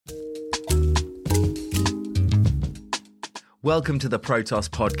Welcome to the Protos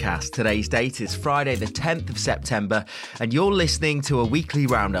Podcast. Today's date is Friday the 10th of September, and you're listening to a weekly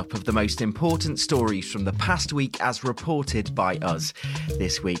roundup of the most important stories from the past week as reported by us.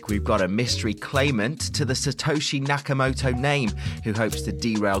 This week we've got a mystery claimant to the Satoshi Nakamoto name who hopes to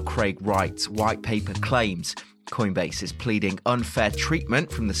derail Craig Wright's white paper claims. Coinbase is pleading unfair treatment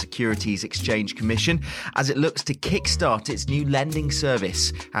from the Securities Exchange Commission as it looks to kickstart its new lending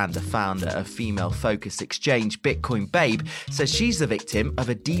service. And the founder of female-focused exchange Bitcoin Babe says she's the victim of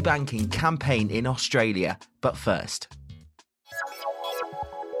a debanking campaign in Australia. But first,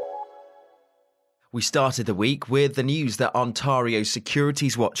 we started the week with the news that Ontario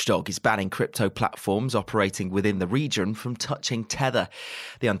securities watchdog is banning crypto platforms operating within the region from touching Tether.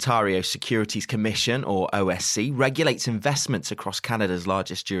 The Ontario Securities Commission, or OSC, regulates investments across Canada's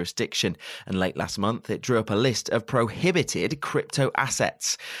largest jurisdiction, and late last month it drew up a list of prohibited crypto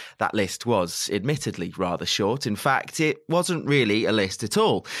assets. That list was admittedly rather short. In fact, it wasn't really a list at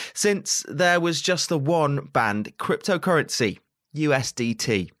all, since there was just the one banned cryptocurrency,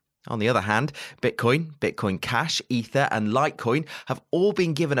 USDT. On the other hand, Bitcoin, Bitcoin Cash, Ether and Litecoin have all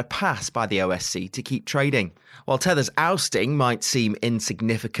been given a pass by the OSC to keep trading. While Tether's ousting might seem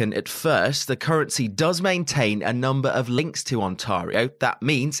insignificant at first, the currency does maintain a number of links to Ontario. That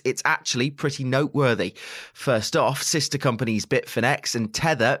means it's actually pretty noteworthy. First off, sister companies Bitfinex and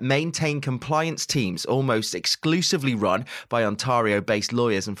Tether maintain compliance teams almost exclusively run by Ontario-based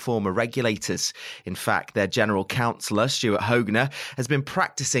lawyers and former regulators. In fact, their general counsellor, Stuart Hogener, has been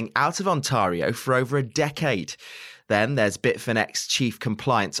practicing out of Ontario for over a decade. Then there's Bitfinex Chief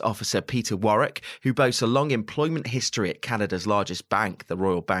Compliance Officer Peter Warwick, who boasts a long employment history at Canada's largest bank, the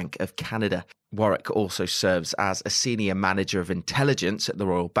Royal Bank of Canada. Warwick also serves as a senior manager of intelligence at the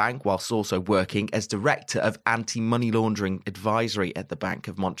Royal Bank, whilst also working as director of anti-money laundering advisory at the Bank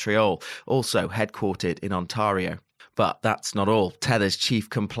of Montreal, also headquartered in Ontario. But that's not all. Tether's Chief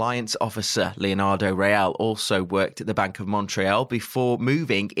Compliance Officer, Leonardo Real, also worked at the Bank of Montreal before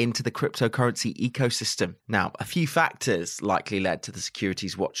moving into the cryptocurrency ecosystem. Now, a few factors likely led to the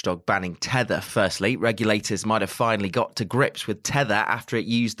securities watchdog banning Tether. Firstly, regulators might have finally got to grips with Tether after it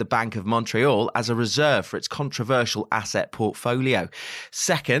used the Bank of Montreal as a reserve for its controversial asset portfolio.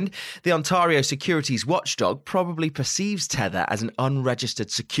 Second, the Ontario securities watchdog probably perceives Tether as an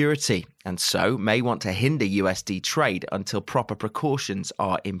unregistered security, and so may want to hinder USD trade until proper precautions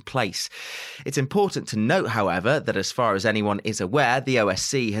are in place. It's important to note, however, that as far as anyone is aware, the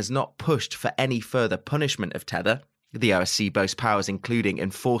OSC has not pushed for any further punishment of Tether. The OSC boasts powers including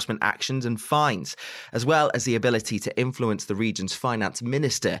enforcement actions and fines, as well as the ability to influence the region's finance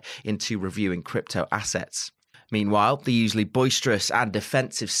minister into reviewing crypto assets. Meanwhile, the usually boisterous and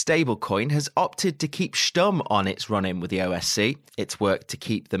defensive stablecoin has opted to keep stum on its run-in with the OSC. It's worked to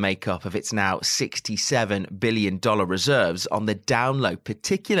keep the makeup of its now $67 billion reserves on the down low,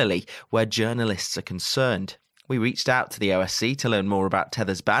 particularly where journalists are concerned. We reached out to the OSC to learn more about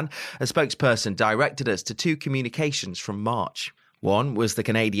Tether's ban. A spokesperson directed us to two communications from March. One was the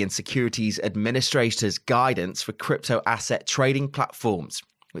Canadian Securities Administrators' guidance for crypto asset trading platforms,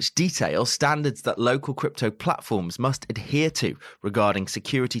 which details standards that local crypto platforms must adhere to regarding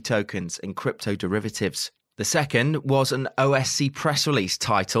security tokens and crypto derivatives. The second was an OSC press release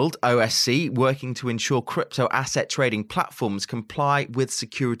titled OSC Working to Ensure Crypto Asset Trading Platforms Comply with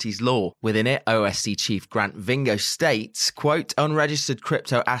Securities Law. Within it, OSC Chief Grant Vingo states, quote, unregistered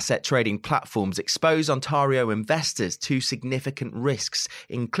crypto asset trading platforms expose Ontario investors to significant risks,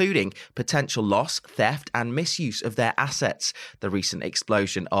 including potential loss, theft and misuse of their assets. The recent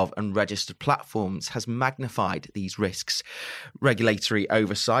explosion of unregistered platforms has magnified these risks. Regulatory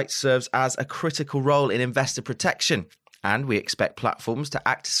oversight serves as a critical role in investor protection, and we expect platforms to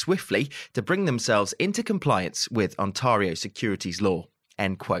act swiftly to bring themselves into compliance with Ontario securities law.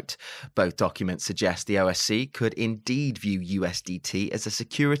 End quote. Both documents suggest the OSC could indeed view USDT as a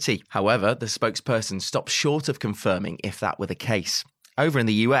security. However, the spokesperson stopped short of confirming if that were the case. Over in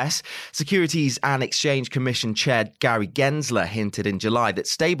the US, Securities and Exchange Commission Chair Gary Gensler hinted in July that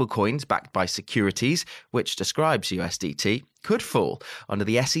stablecoins backed by securities, which describes USDT, could fall under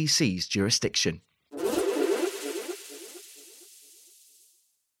the SEC's jurisdiction.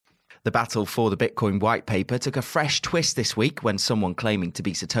 The battle for the Bitcoin white paper took a fresh twist this week when someone claiming to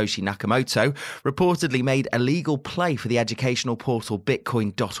be Satoshi Nakamoto reportedly made a legal play for the educational portal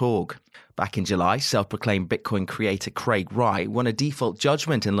Bitcoin.org. Back in July, self-proclaimed Bitcoin creator Craig Wright won a default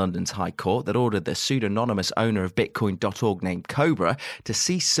judgment in London's High Court that ordered the pseudonymous owner of Bitcoin.org named Cobra to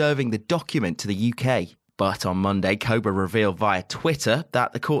cease serving the document to the UK. But on Monday, Cobra revealed via Twitter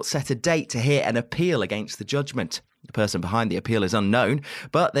that the court set a date to hear an appeal against the judgment. The person behind the appeal is unknown,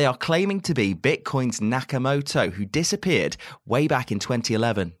 but they are claiming to be Bitcoin's Nakamoto, who disappeared way back in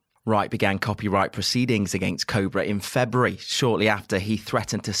 2011. Wright began copyright proceedings against Cobra in February, shortly after he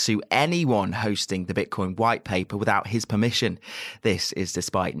threatened to sue anyone hosting the Bitcoin white paper without his permission. This is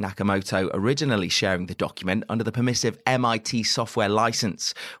despite Nakamoto originally sharing the document under the permissive MIT software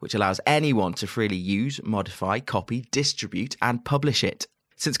license, which allows anyone to freely use, modify, copy, distribute, and publish it.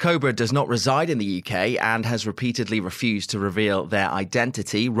 Since Cobra does not reside in the UK and has repeatedly refused to reveal their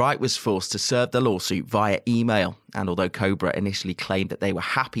identity, Wright was forced to serve the lawsuit via email. And although Cobra initially claimed that they were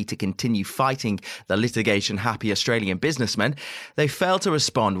happy to continue fighting the litigation-happy Australian businessman, they failed to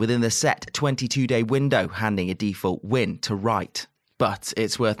respond within the set 22-day window, handing a default win to Wright. But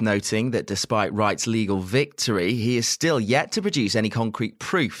it's worth noting that despite Wright's legal victory, he is still yet to produce any concrete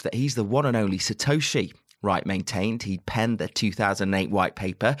proof that he's the one and only Satoshi. Wright maintained he'd penned the 2008 white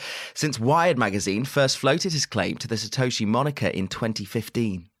paper since Wired magazine first floated his claim to the Satoshi moniker in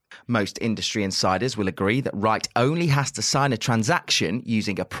 2015. Most industry insiders will agree that Wright only has to sign a transaction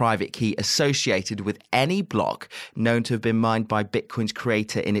using a private key associated with any block known to have been mined by Bitcoin's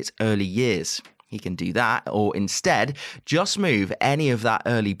creator in its early years. He can do that, or instead, just move any of that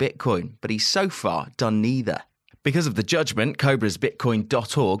early Bitcoin, but he's so far done neither. Because of the judgment, Cobra's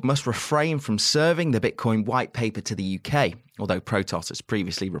Bitcoin.org must refrain from serving the Bitcoin white paper to the UK, although Protos has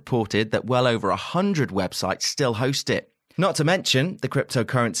previously reported that well over 100 websites still host it. Not to mention, the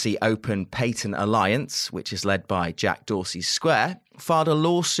cryptocurrency Open Patent Alliance, which is led by Jack Dorsey's Square, filed a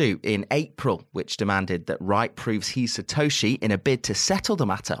lawsuit in April, which demanded that Wright proves he's Satoshi in a bid to settle the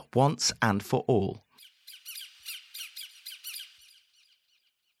matter once and for all.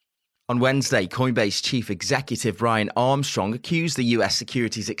 On Wednesday, Coinbase chief executive Brian Armstrong accused the US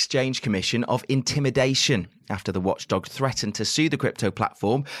Securities Exchange Commission of intimidation after the watchdog threatened to sue the crypto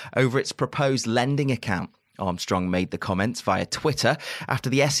platform over its proposed lending account. Armstrong made the comments via Twitter after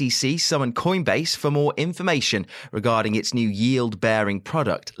the SEC summoned Coinbase for more information regarding its new yield-bearing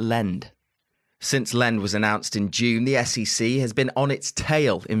product, Lend. Since Lend was announced in June, the SEC has been on its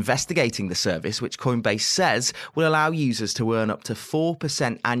tail investigating the service, which Coinbase says will allow users to earn up to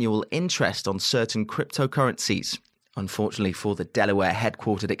 4% annual interest on certain cryptocurrencies. Unfortunately for the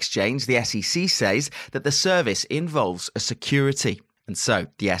Delaware-headquartered exchange, the SEC says that the service involves a security. And so,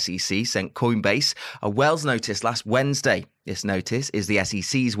 the SEC sent Coinbase a Wells notice last Wednesday. This notice is the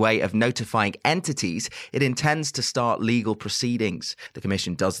SEC's way of notifying entities it intends to start legal proceedings. The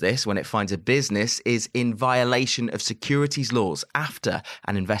Commission does this when it finds a business is in violation of securities laws after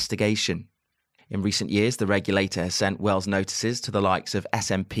an investigation. In recent years, the regulator has sent Wells notices to the likes of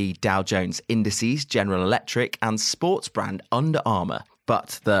S&P Dow Jones Indices, General Electric, and sports brand Under Armour.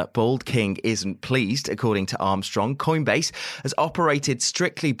 But the Bald King isn't pleased. According to Armstrong, Coinbase has operated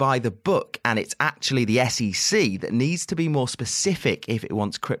strictly by the book, and it's actually the SEC that needs to be more specific if it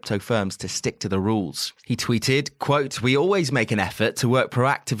wants crypto firms to stick to the rules. He tweeted, quote, "We always make an effort to work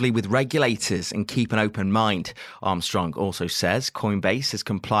proactively with regulators and keep an open mind." Armstrong also says Coinbase has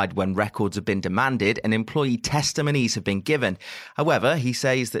complied when records have been demanded and employee testimonies have been given. However, he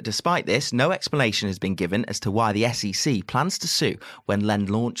says that despite this, no explanation has been given as to why the SEC plans to sue when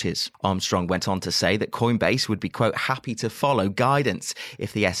Lend launches. Armstrong went on to say that Coinbase would be, quote, "happy to follow guidance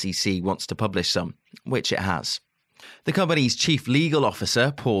if the SEC wants to publish some," which it has. The company's chief legal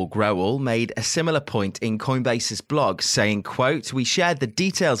officer, Paul Growell, made a similar point in Coinbase's blog, saying, quote, "We shared the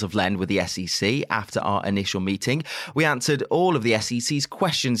details of Lend with the SEC after our initial meeting. We answered all of the SEC's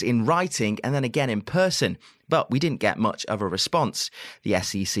questions in writing and then again in person, but we didn't get much of a response. The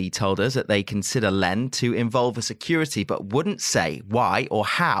SEC told us that they consider Lend to involve a security, but wouldn't say why or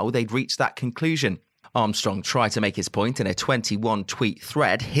how they'd reached that conclusion." Armstrong tried to make his point in a 21-tweet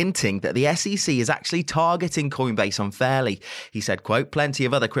thread, hinting that the SEC is actually targeting Coinbase unfairly. He said, quote, "Plenty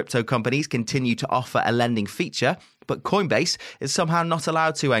of other crypto companies continue to offer a lending feature, but Coinbase is somehow not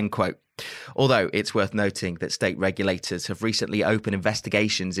allowed to," end quote. Although it's worth noting that state regulators have recently opened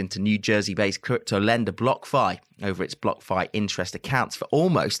investigations into New Jersey-based crypto lender BlockFi over its BlockFi interest accounts for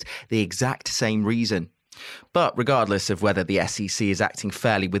almost the exact same reason. But regardless of whether the SEC is acting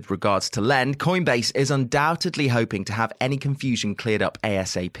fairly with regards to Lend, Coinbase is undoubtedly hoping to have any confusion cleared up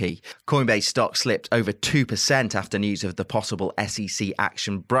ASAP. Coinbase stock slipped over 2% after news of the possible SEC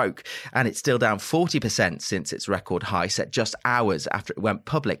action broke, and it's still down 40% since its record high set just hours after it went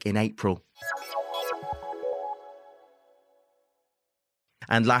public in April.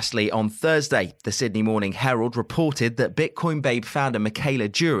 And lastly, on Thursday, the Sydney Morning Herald reported that Bitcoin Babe founder Michaela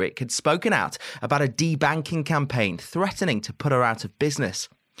Jurek had spoken out about a debanking campaign threatening to put her out of business.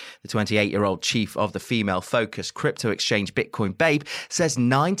 The 28-year-old chief of the female-focused crypto exchange Bitcoin Babe says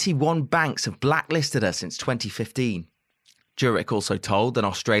 91 banks have blacklisted her since 2015. Jurek also told an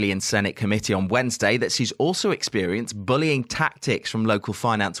Australian Senate committee on Wednesday that she's also experienced bullying tactics from local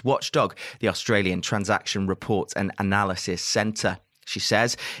finance watchdog, the Australian Transaction Reports and Analysis Centre. She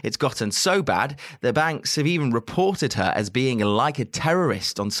says it's gotten so bad that banks have even reported her as being like a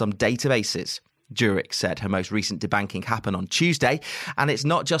terrorist on some databases. Jurek said her most recent debanking happened on Tuesday, and it's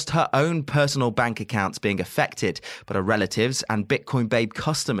not just her own personal bank accounts being affected, but her relatives and Bitcoin Babe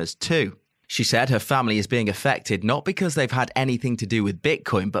customers too. She said her family is being affected not because they've had anything to do with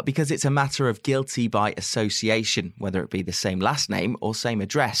Bitcoin, but because it's a matter of guilty by association, whether it be the same last name or same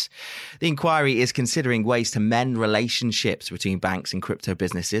address. The inquiry is considering ways to mend relationships between banks and crypto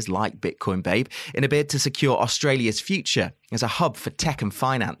businesses like Bitcoin Babe in a bid to secure Australia's future as a hub for tech and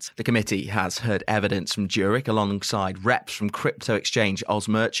finance. The committee has heard evidence from Jurek alongside reps from crypto exchange Oz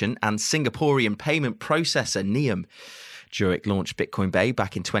Merchant and Singaporean payment processor Nium. Jurek launched Bitcoin Babe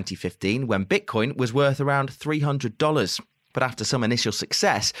back in 2015 when Bitcoin was worth around $300. But after some initial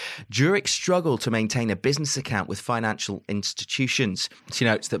success, Jurek struggled to maintain a business account with financial institutions. She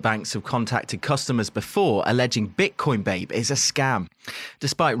notes that banks have contacted customers before alleging Bitcoin Babe is a scam.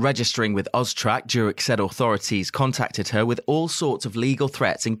 Despite registering with Austrac, Jurek said authorities contacted her with all sorts of legal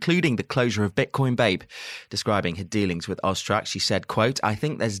threats, including the closure of Bitcoin Babe. Describing her dealings with Austrac, she said, quote, "I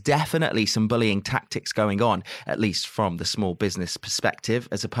think there's definitely some bullying tactics going on, at least from the small business perspective,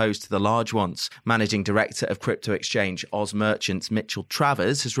 as opposed to the large ones." Managing director of crypto exchange Oz Merchants Mitchell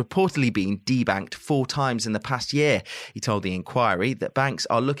Travers has reportedly been debanked 4 times in the past year. He told the inquiry that banks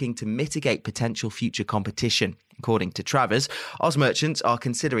are looking to mitigate potential future competition. According to Travers, Oz Merchants are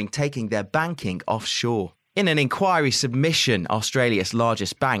considering taking their banking offshore. In an inquiry submission, Australia's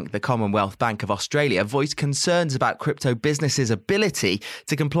largest bank, the Commonwealth Bank of Australia, voiced concerns about crypto businesses' ability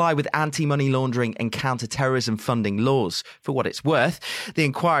to comply with anti-money laundering and counter-terrorism funding laws. For what it's worth, the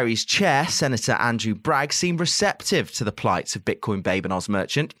inquiry's chair, Senator Andrew Bragg, seemed receptive to the plights of Bitcoin Babe and Oz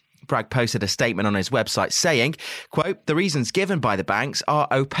Merchant. Bragg posted a statement on his website saying, quote, "The reasons given by the banks are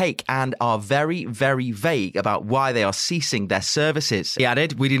opaque and are very, very vague about why they are ceasing their services." He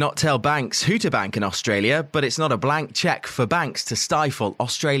added, "We do not tell banks who to bank in Australia, but it's not a blank cheque for banks to stifle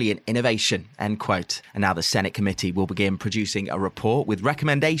Australian innovation," end quote. And now the Senate committee will begin producing a report with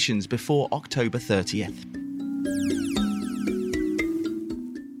recommendations before October 30th.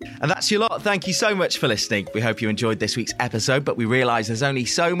 And that's your lot. Thank you so much for listening. We hope you enjoyed this week's episode, but we realise there's only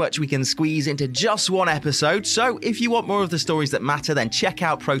so much we can squeeze into just one episode. So if you want more of the stories that matter, then check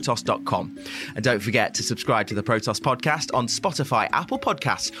out Protos.com. And don't forget to subscribe to the Protos podcast on Spotify, Apple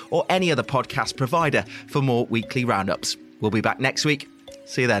Podcasts, or any other podcast provider for more weekly roundups. We'll be back next week.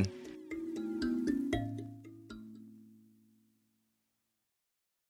 See you then.